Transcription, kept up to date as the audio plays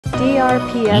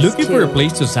DRPS Looking for a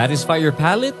place to satisfy your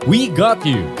palate? We got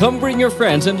you! Come bring your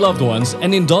friends and loved ones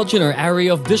and indulge in our array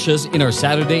of dishes in our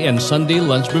Saturday and Sunday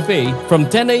lunch buffet from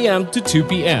 10 a.m. to 2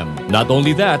 p.m. Not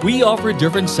only that, we offer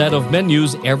different set of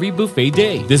menus every buffet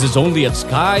day. This is only at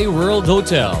Skyworld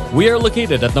Hotel. We are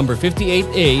located at number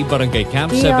 58A, Barangay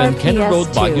Camp 7, Cannon Road,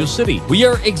 Baguio City. We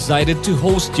are excited to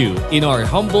host you in our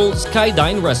humble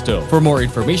Skydine Resto. For more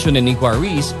information and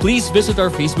inquiries, please visit our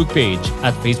Facebook page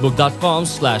at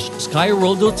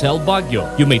facebook.com/Skyworld Hotel Baguio.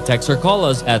 You may text or call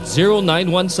us at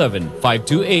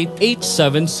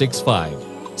 0917-528-8765.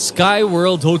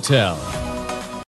 Skyworld Hotel.